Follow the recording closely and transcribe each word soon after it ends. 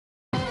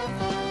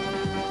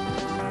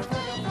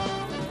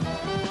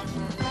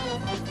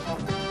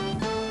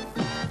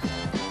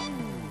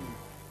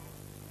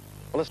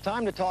Well, it's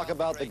time to talk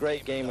about the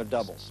great game of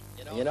doubles.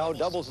 You know,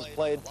 doubles is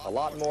played a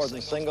lot more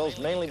than singles,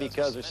 mainly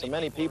because there's so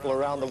many people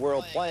around the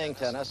world playing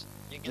tennis.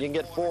 You can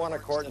get 4 on a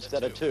court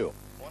instead of 2.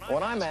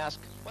 When I'm asked,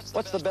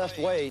 what's the best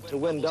way to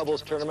win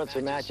doubles tournaments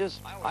or matches,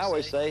 I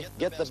always say,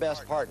 get the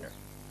best partner.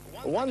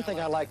 One thing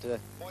I like to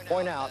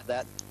point out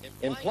that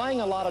in playing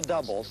a lot of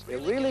doubles,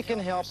 it really can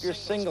help your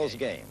singles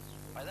game.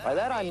 By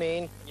that I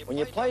mean, when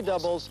you play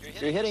doubles,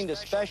 you're hitting to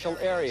special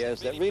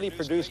areas that really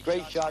produce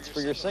great shots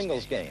for your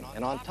singles game.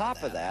 And on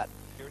top of that,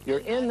 you're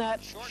in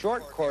that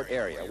short court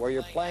area where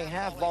you're playing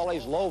half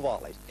volleys, low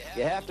volleys.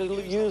 You have to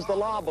use the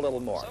lob a little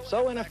more.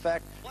 So in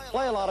effect,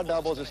 play a lot of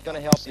doubles is going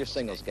to help your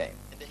singles game.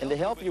 And to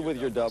help you with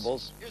your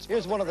doubles,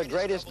 here's one of the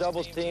greatest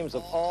doubles teams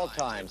of all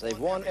times. They've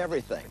won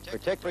everything,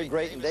 particularly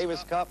great in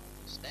Davis Cup,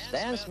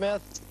 Stan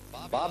Smith,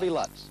 Bobby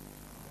Lutz.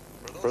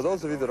 For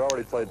those of you that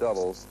already play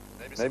doubles,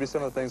 maybe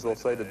some of the things we'll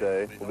say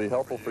today will be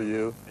helpful for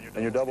you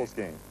in your doubles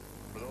game.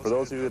 For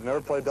those of you that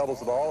never played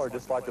doubles at all or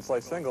just like to play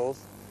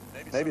singles,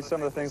 maybe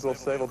some of the things we'll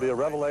say will be a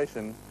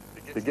revelation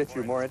to get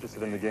you more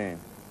interested in the game.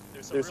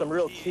 There's some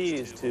real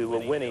keys to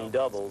winning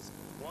doubles.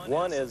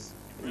 One is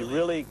you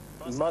really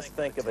must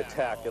think of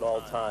attack at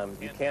all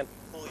times. You can't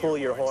pull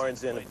your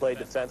horns in and play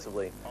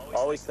defensively.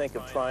 Always think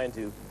of trying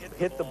to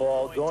hit the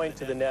ball, going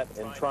to the net,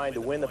 and trying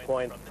to win the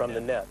point from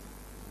the net.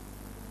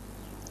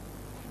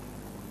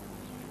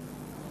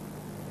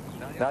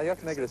 Now you have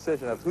to make a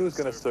decision of who's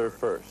going to serve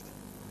first.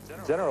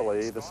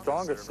 Generally, the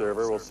strongest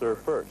server will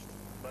serve first.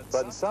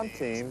 But in some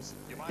teams,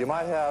 you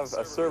might have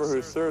a server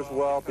who serves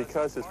well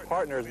because his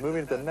partner is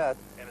moving to the net,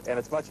 and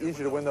it's much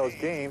easier to win those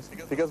games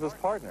because of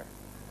his partner.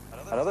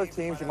 On other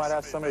teams, you might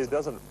have somebody who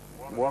doesn't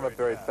warm up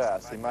very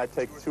fast. He might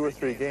take 2 or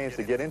 3 games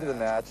to get into the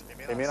match.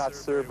 He may not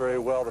serve very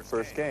well the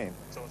first game.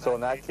 So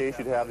in that case,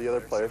 you'd have the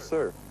other player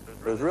serve.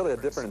 There's really a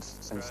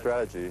difference in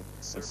strategy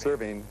in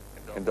serving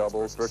in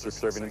doubles versus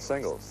serving in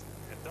singles.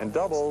 In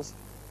doubles,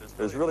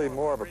 there's really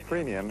more of a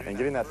premium in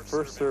getting that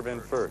first serve in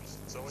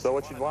first. So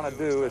what you'd want to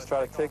do is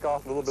try to take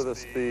off a little bit of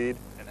speed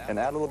and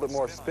add a little bit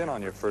more spin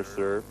on your first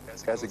serve.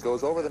 As it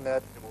goes over the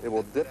net, it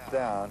will dip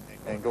down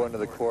and go into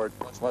the court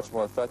much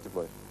more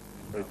effectively.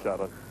 Great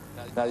shot.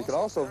 Now you can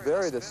also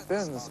vary the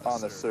spins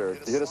on the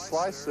serve. If you hit a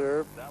slice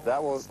serve,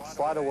 that will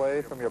slide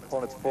away from your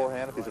opponent's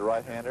forehand if he's a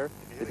right-hander.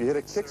 If you hit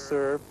a kick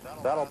serve,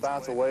 that'll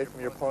bounce away from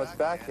your opponent's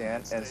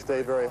backhand and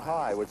stay very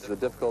high, which is a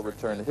difficult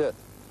return to hit.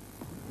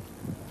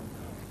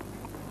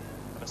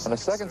 On the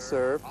second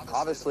serve,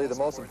 obviously the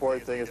most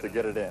important thing is to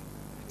get it in.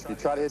 You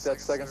try to hit that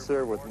second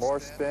serve with more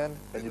spin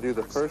than you do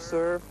the first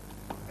serve,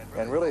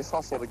 and really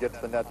hustle to get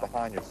to the net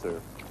behind your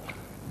serve.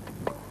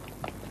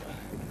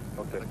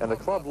 Okay. And the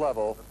club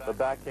level, the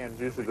backhand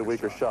is usually the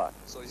weaker shot.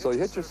 So you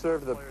hit your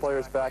serve to the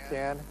player's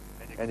backhand,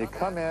 and you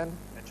come in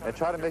and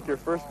try to make your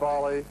first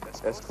volley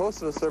as close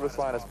to the service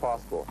line as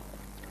possible.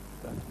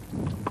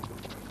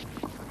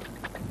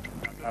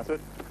 That's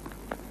it.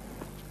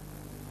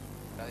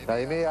 Now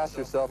you may ask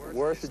yourself,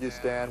 where should you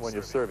stand when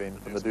you're serving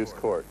from the deuce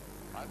court?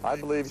 I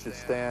believe you should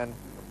stand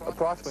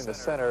approximately in the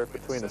center,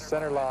 between the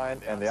center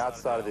line and the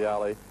outside of the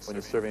alley when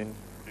you're serving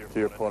to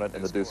your opponent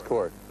in the deuce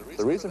court.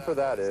 The reason for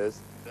that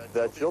is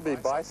that you'll be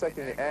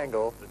bisecting the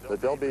angle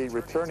that they'll be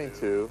returning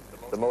to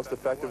the most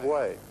effective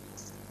way.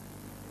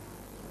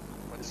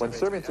 When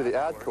serving to the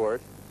ad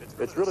court,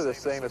 it's really the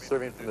same as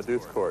serving from the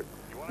deuce court.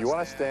 You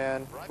want to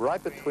stand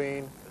right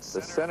between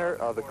the center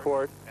of the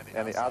court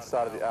and the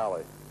outside of the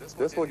alley.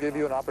 This will give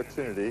you an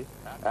opportunity,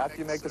 after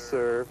you make the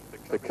serve,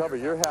 to cover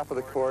your half of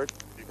the court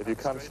if you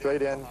come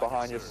straight in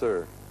behind your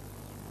serve.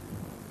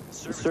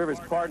 The server's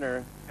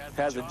partner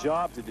has a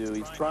job to do.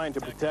 He's trying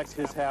to protect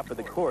his half of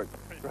the court.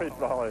 Great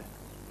volley.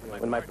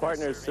 When my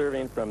partner is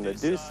serving from the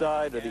deuce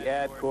side or the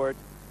ad court,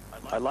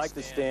 I like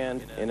to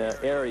stand in an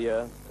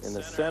area in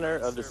the center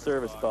of the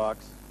service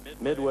box,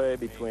 midway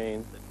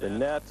between the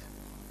net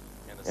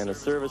and the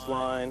service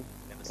line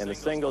and the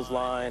singles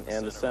line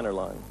and the center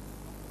line.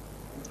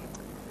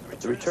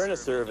 The return of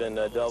serve in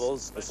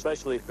doubles,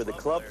 especially for the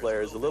club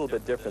player, is a little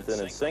bit different than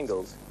in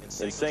singles.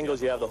 In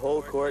singles, you have the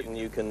whole court and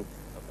you can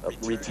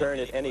return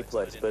it any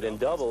place. But in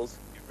doubles,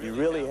 you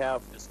really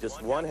have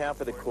just one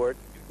half of the court.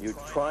 You're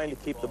trying to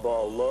keep the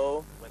ball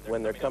low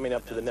when they're coming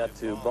up to the net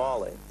to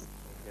volley.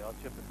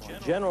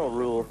 The general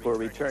rule for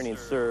returning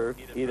serve,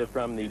 either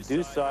from the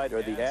deuce side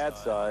or the ad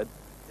side,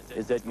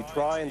 is that you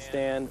try and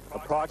stand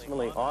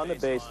approximately on the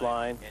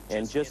baseline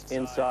and just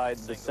inside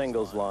the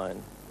singles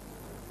line.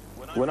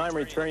 When I'm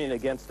returning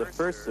against the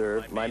first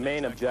serve, my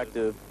main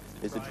objective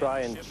is to try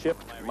and chip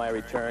my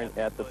return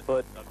at the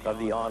foot of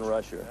the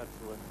on-rusher.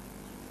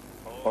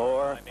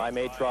 Or I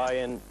may try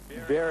and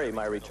vary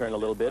my return a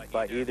little bit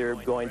by either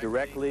going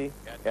directly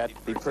at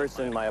the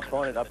person, my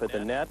opponent, up at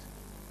the net,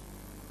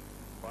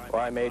 or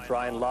I may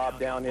try and lob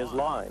down his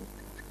line.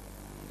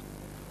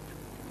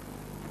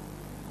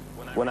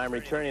 When I'm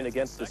returning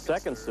against the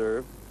second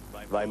serve,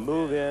 if I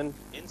move in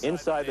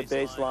inside the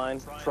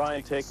baseline, try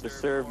and take the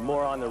serve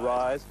more on the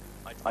rise,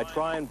 I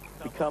try and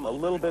become a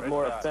little bit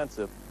more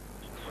offensive.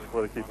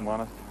 Way to keep them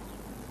honest.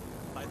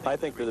 I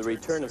think that the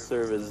return of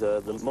serve is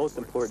the most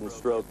important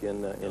stroke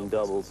in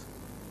doubles.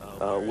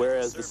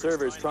 whereas the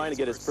server is trying to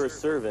get his first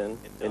serve in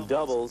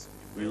doubles,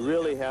 you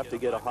really have to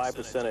get a high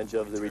percentage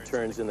of the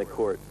returns in the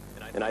court.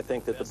 And I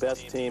think that the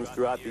best teams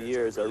throughout the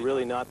years are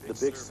really not the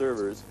big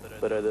servers,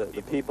 but are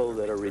the people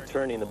that are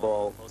returning the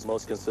ball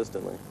most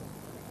consistently.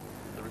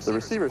 The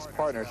receiver's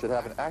partner should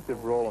have an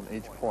active role in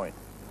each point.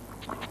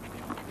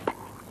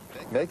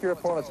 Make your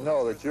opponents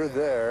know that you're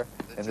there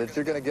and that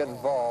you're going to get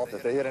involved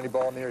if they hit any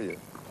ball near you.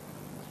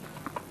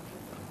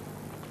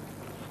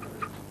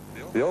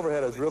 The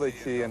overhead is really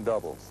key in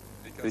doubles,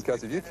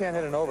 because if you can't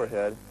hit an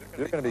overhead,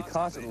 you're going to be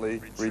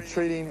constantly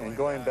retreating and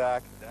going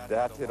back to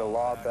have to hit a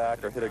lob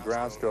back or hit a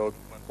ground stroke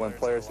when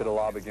players hit a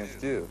lob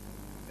against you.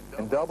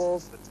 In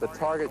doubles, the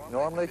target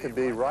normally can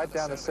be right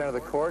down the center of the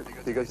court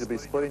because you'll be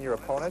splitting your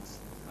opponents,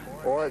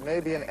 or it may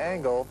be an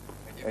angle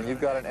and you've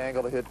got an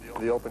angle to hit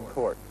the open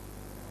court.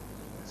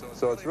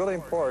 So it's really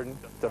important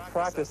to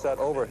practice that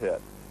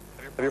overhead.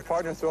 If your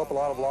partner throw up a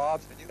lot of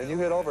lobs, then you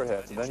hit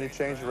overheads, and then you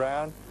change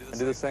around and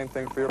do the same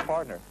thing for your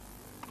partner.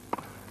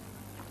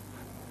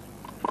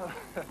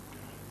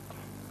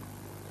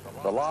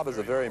 The lob is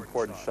a very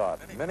important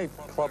shot. Many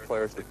club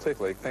players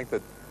particularly think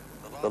that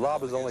the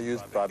lob is only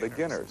used by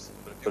beginners.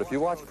 But if you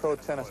watch pro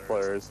tennis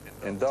players,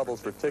 in doubles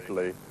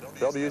particularly,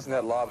 they'll be using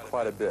that lob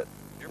quite a bit.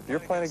 If you're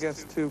playing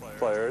against two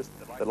players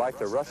that like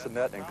to rush the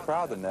net and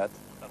crowd the net,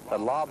 that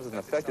lob is an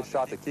effective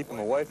shot to keep them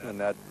away from the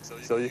net,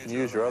 so you can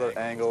use your other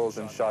angles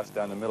and shots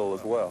down the middle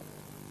as well.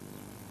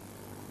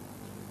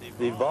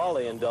 The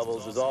volley in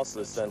doubles is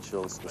also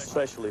essential,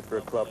 especially for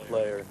a club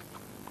player.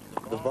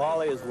 The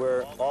volley is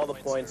where all the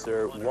points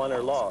are won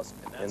or lost,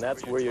 and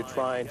that's where you're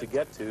trying to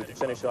get to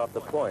finish off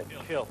the point.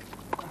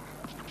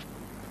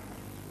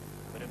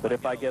 But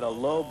if I get a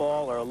low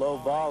ball or a low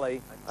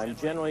volley, I'm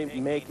generally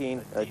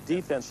making a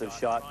defensive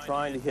shot,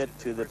 trying to hit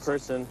to the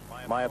person,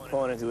 my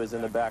opponent, who is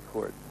in the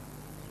backcourt.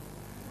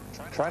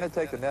 Trying to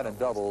take the net in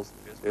doubles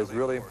is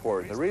really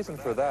important. The reason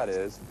for that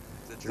is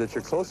that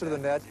you're closer to the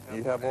net,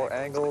 you have more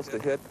angles to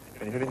hit,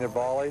 and you're hitting the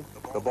volley.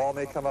 The ball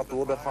may come up a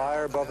little bit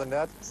higher above the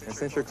net, and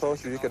since you're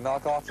closer, you can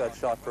knock off that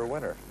shot for a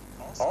winner.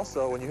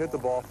 Also, when you hit the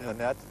ball from the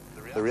net,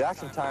 the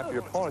reaction time for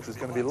your opponents is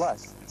going to be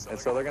less, and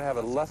so they're going to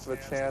have less of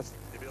a chance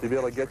to be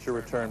able to get your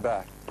return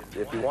back.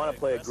 If you want to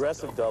play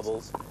aggressive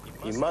doubles,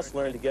 you must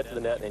learn to get to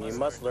the net, and you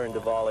must learn to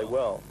volley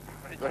well.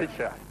 Great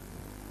shot.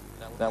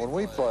 Now, when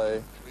we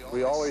play,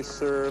 we always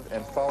serve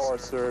and follow our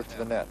serve to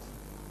the net.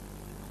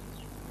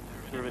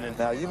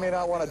 Now, you may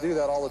not want to do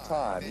that all the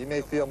time. You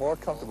may feel more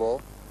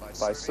comfortable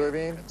by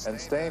serving and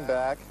staying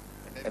back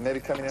and maybe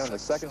coming in on the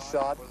second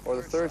shot or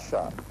the third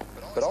shot.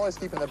 But always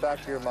keep in the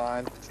back of your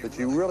mind that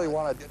you really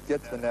want to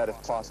get to the net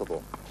if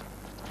possible.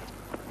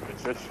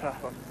 Good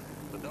shot.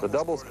 The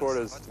doubles court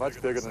is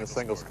much bigger than the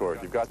singles court.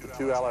 You've got the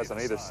two allies on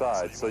either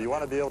side, so you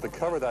want to be able to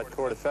cover that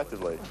court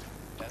effectively.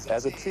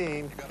 As a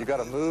team, you've got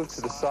to move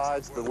to the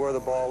sides of where the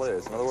ball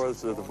is. In other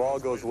words, if the ball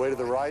goes way to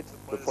the right,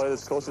 the player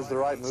that's closest to the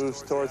right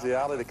moves towards the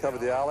alley to cover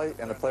the alley,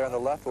 and the player on the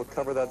left will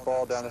cover that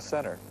ball down the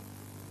center.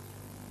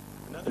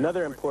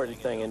 Another important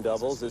thing in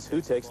doubles is who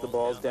takes the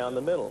balls down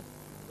the middle.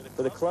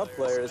 For the club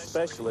player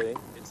especially,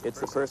 it's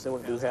the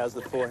person who has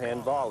the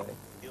forehand volley.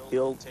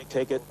 He'll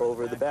take it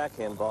over the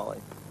backhand volley.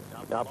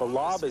 Now, if a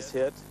lob is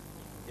hit,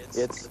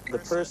 it's the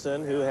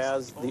person who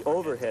has the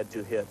overhead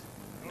to hit,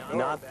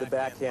 not the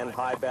backhand,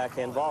 high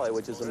backhand volley,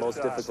 which is the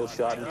most difficult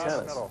shot in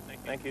tennis.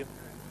 Thank you.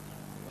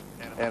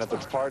 And if the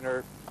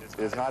partner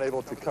is not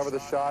able to cover the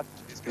shot,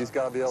 he's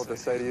got to be able to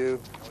say to you,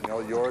 you know,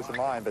 yours or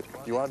mine, but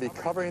you want to be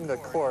covering the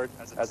court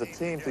as a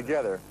team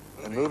together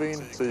and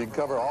moving so you can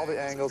cover all the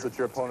angles that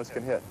your opponents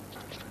can hit.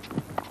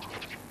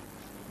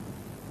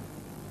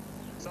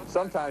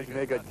 Sometimes you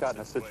may get caught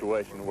in a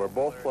situation where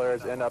both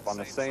players end up on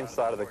the same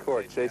side of the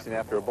court chasing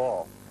after a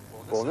ball.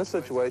 Well, in this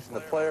situation,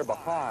 the player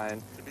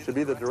behind should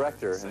be the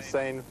director and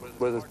saying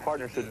what his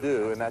partner should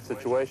do in that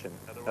situation.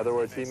 In other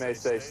words, he may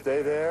say,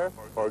 stay there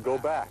or go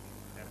back.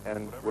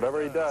 And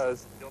whatever he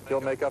does,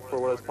 he'll make up for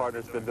what his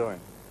partner's been doing.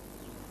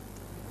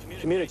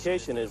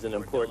 Communication is an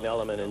important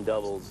element in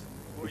doubles.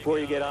 Before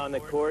you get on the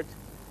court,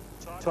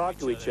 talk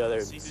to each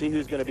other, see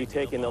who's going to be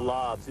taking the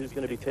lobs, who's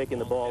going to be taking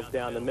the balls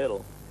down the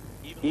middle.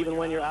 Even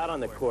when you're out on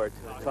the court,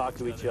 talk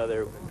to each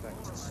other.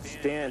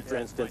 Stan, for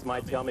instance,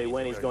 might tell me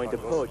when he's going to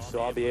poach,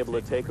 so I'll be able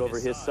to take over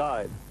his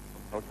side.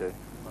 Okay.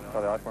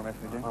 Oh, the I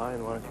formation again?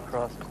 Fine, why don't you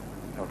cross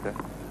it? Okay.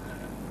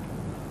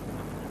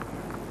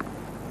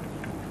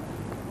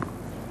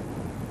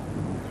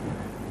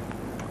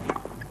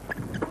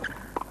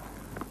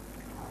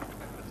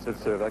 Should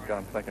serve that guy,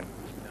 I'm thinking.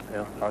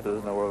 Yeah. Arthur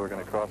doesn't know whether we're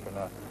going to cross or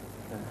not.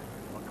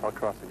 I'll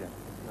cross again.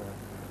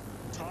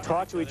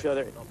 Talk to each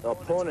other.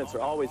 Opponents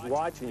are always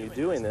watching you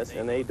doing this,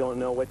 and they don't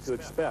know what to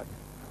expect.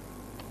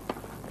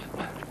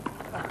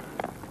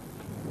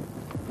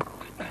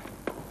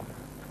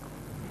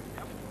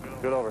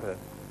 Good overhead.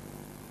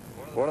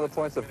 One of the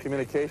points of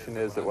communication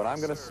is that when I'm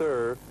going to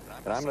serve,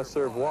 and I'm going to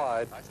serve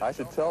wide, I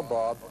should tell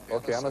Bob,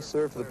 okay, I'm going to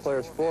serve to the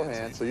player's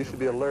forehand, so you should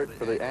be alert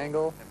for the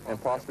angle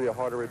and possibly a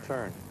harder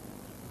return.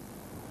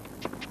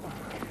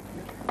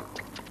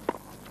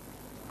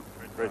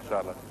 Great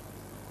shot, left.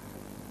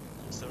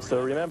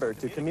 So remember,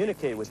 to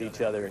communicate with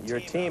each other, your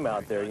team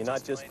out there, you're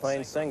not just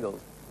playing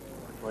singles.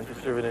 Why don't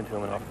you serve it into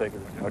him and I'll take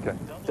it. Okay.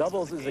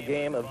 Doubles is a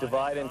game of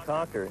divide and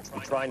conquer.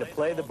 You're trying to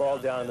play the ball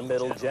down in the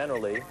middle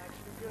generally.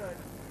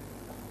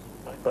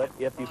 But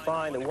if you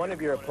find that one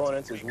of your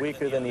opponents is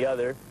weaker than the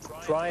other,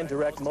 try and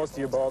direct most of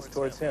your balls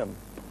towards him.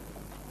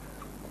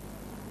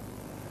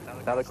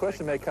 Now the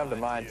question may come to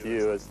mind to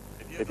you is,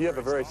 if you have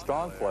a very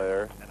strong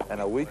player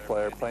and a weak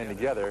player playing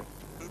together,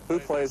 who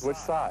plays which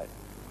side?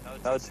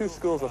 Now, the two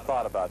schools of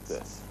thought about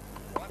this.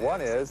 One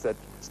is that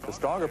the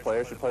stronger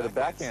player should play the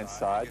backhand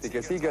side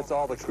because he gets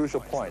all the crucial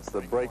points,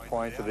 the break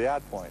points or the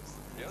ad points.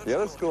 The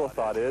other school of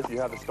thought is you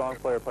have the strong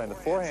player playing the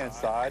forehand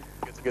side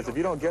because if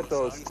you don't get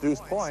those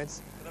deuce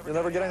points, you'll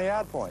never get any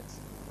ad points.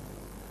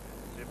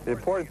 The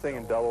important thing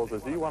in doubles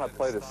is you want to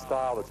play the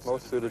style that's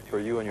most suited for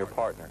you and your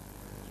partner.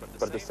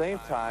 But at the same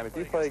time, if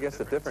you play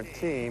against a different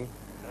team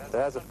that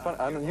has an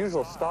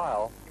unusual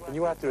style, then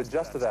you have to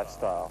adjust to that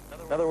style.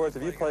 In other words,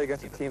 if you play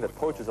against a team that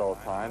poaches all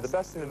the time, the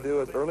best thing to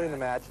do is early in the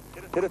match,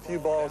 hit a few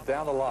balls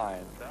down the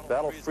line.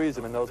 That'll freeze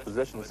them in those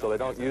positions so they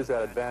don't use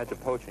that advantage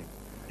of poaching.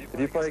 If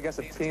you play against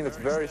a team that's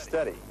very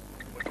steady,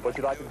 what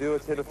you'd like to do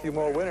is hit a few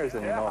more winners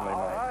than you normally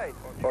might.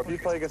 Or if you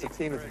play against a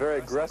team that's very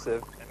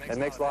aggressive and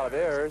makes a lot of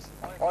errors,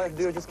 all you have to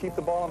do is just keep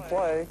the ball in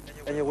play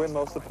and you'll win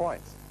most of the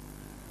points.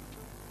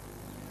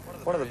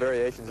 One of the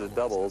variations of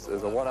doubles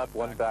is a one-up,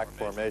 one-back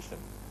formation.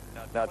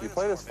 Now, if you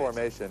play this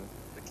formation,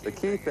 the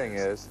key thing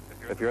is,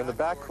 if you're in the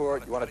back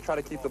court, you want to try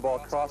to keep the ball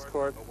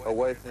cross-court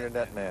away from your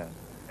net man.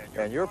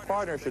 And your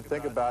partner should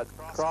think about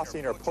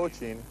crossing or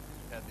poaching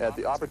at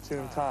the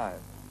opportune time.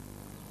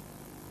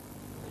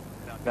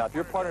 Now, if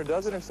your partner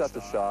does intercept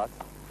a shot,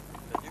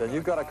 then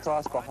you've got to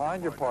cross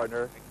behind your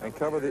partner and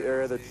cover the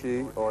area that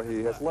she or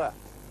he has left.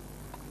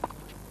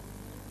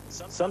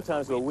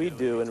 Sometimes what we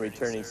do in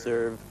returning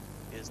serve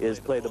is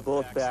play the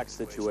both back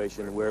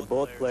situation where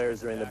both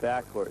players are in the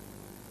backcourt.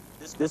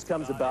 This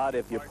comes about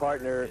if your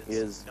partner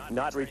is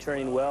not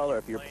returning well or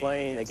if you're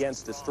playing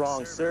against a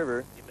strong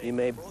server. You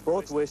may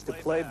both wish to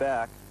play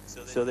back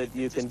so that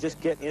you can just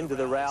get into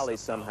the rally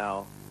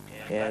somehow.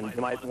 And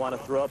you might want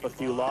to throw up a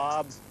few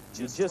lobs.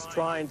 You're just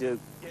trying to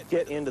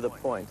get into the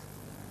point.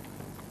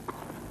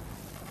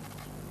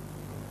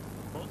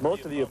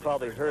 Most of you have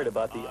probably heard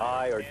about the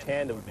eye or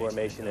tandem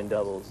formation in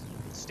doubles.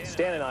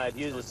 Stan and I have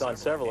used this on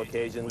several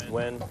occasions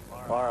when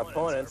our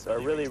opponents are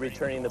really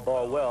returning the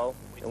ball well,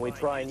 and we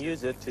try and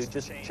use it to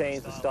just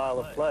change the style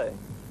of play.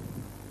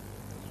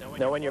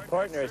 Now, when your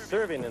partner is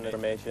serving in the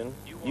formation,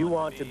 you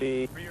want to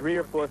be 3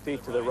 or 4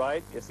 feet to the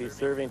right if he's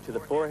serving to the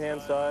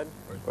forehand side,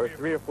 or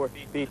 3 or 4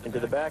 feet into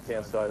the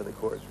backhand side of the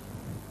court.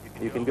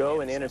 You can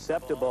go and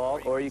intercept a ball,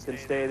 or you can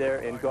stay there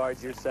and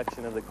guard your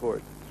section of the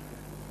court.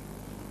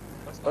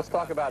 Let's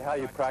talk about how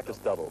you practice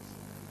doubles.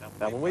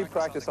 Now, when we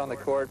practice on the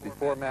court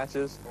before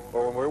matches,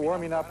 or when we're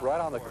warming up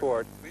right on the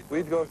court,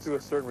 we go through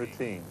a certain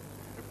routine.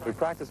 We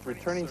practice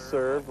returning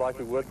serve like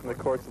we would from the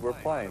courts that we're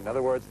playing. In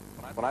other words,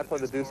 when I play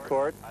the deuce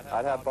court,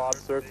 I'd have Bob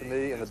serve to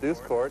me in the deuce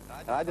court,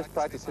 and I just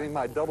practice hitting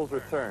my doubles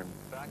return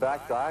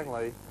back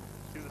diagonally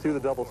to the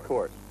doubles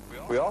court.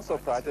 We also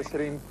practice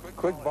hitting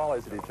quick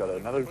volleys at each other.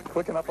 In other words,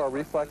 quicken up our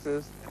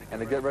reflexes and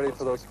to get ready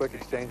for those quick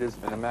exchanges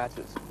in the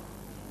matches.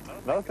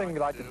 Another thing we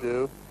like to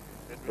do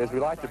is we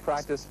like to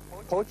practice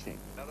poaching.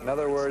 In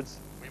other words,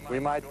 we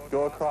might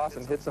go across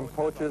and hit some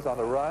poaches on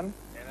the run,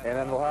 and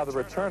then we'll have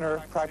the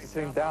returner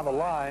practicing down the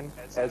line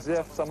as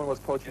if someone was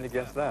poaching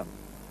against them.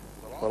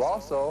 We'll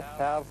also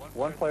have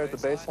one player at the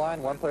baseline,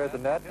 one player at the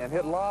net, and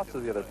hit lobs to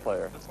the other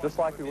player, just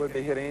like we would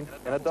be hitting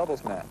in a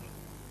doubles match.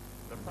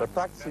 The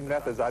practicing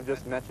methods I've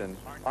just mentioned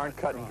aren't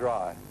cut and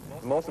dry.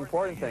 The most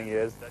important thing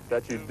is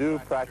that you do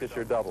practice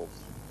your doubles.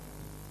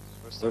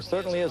 There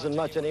certainly isn't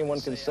much anyone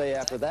can say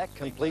after that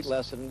complete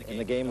lesson in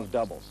the game of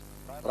doubles.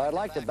 But I'd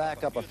like to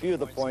back up a few of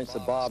the points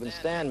that Bob and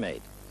Stan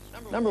made.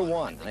 Number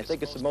one, and I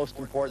think it's the most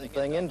important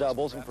thing in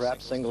doubles and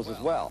perhaps singles as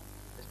well,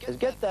 is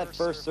get that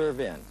first serve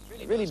in.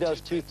 It really does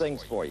two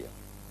things for you.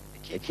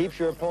 It keeps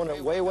your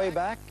opponent way, way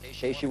back in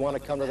case you want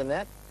to come to the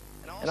net.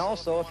 And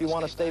also, if you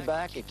want to stay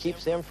back, it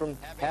keeps him from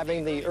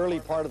having the early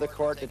part of the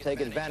court to take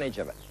advantage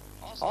of it.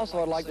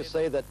 Also, I'd like to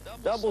say that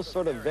doubles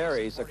sort of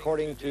varies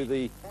according to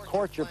the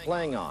court you're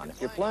playing on. If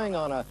you're playing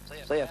on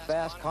say a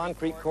fast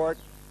concrete court,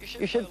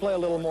 you should play a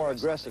little more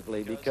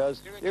aggressively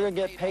because you're going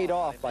to get paid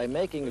off by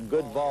making a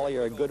good volley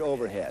or a good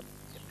overhead.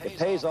 It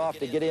pays off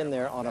to get in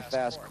there on a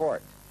fast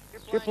court.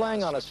 If you're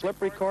playing on a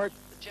slippery court,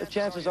 the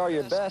chances are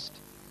your best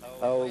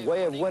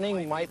way of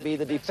winning might be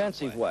the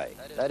defensive way.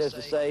 That is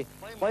to say,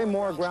 play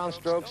more ground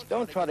strokes,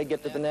 don't try to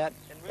get to the net,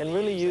 and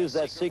really use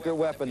that secret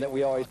weapon that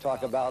we always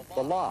talk about,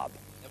 the lob.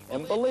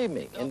 And believe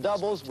me, in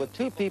doubles, with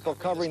 2 people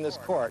covering this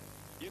court,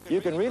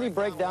 you can really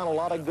break down a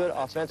lot of good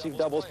offensive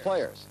doubles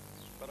players.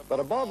 But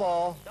above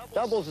all,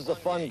 doubles is a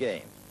fun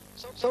game.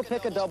 So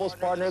pick a doubles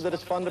partner that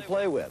is fun to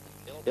play with.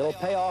 It'll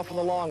pay off in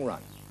the long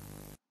run.